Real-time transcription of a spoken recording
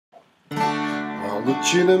Well, the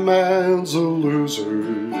cheating man's a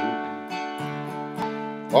loser.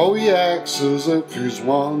 Oh, he acts as if he's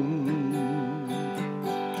won.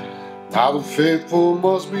 Now the faithful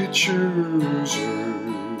must be choosers.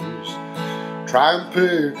 Try and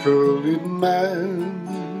pick a leading man.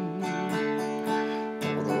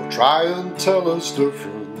 Or they'll try and tell us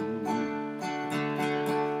different.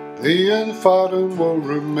 The infighting will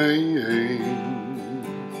remain,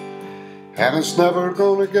 and it's never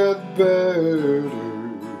gonna get better.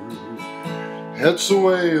 It's the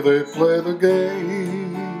way they play the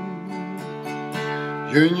game.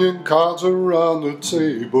 Union cards around the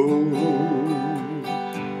table,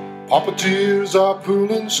 puppeteers are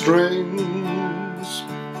pulling strings.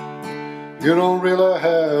 You don't really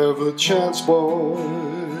have a chance, boy,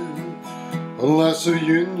 unless the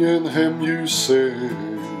union hymn you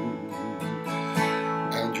sing.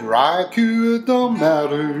 Your IQ, it don't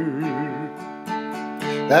matter.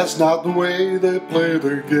 That's not the way they play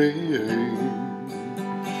their game.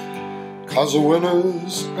 'Cause the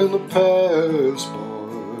winners in the past,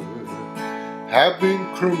 boy, have been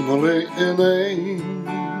criminally inane.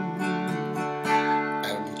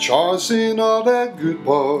 And the choice ain't all that good,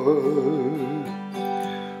 boy.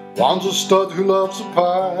 One's a stud who loves a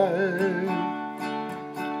pie,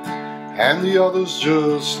 and the other's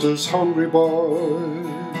just as hungry, boy,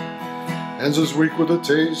 and as weak with a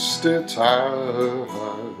tasty tie.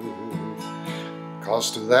 'Cause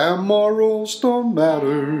to them morals don't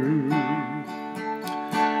matter.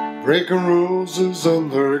 Breaking rules is in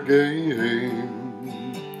their game.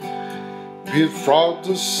 Be it fraud,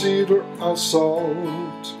 deceit, or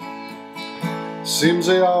assault, seems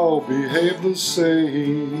they all behave the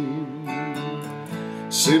same.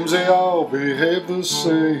 Seems they all behave the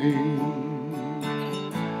same.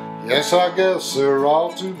 Yes, I guess they're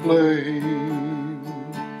all to blame.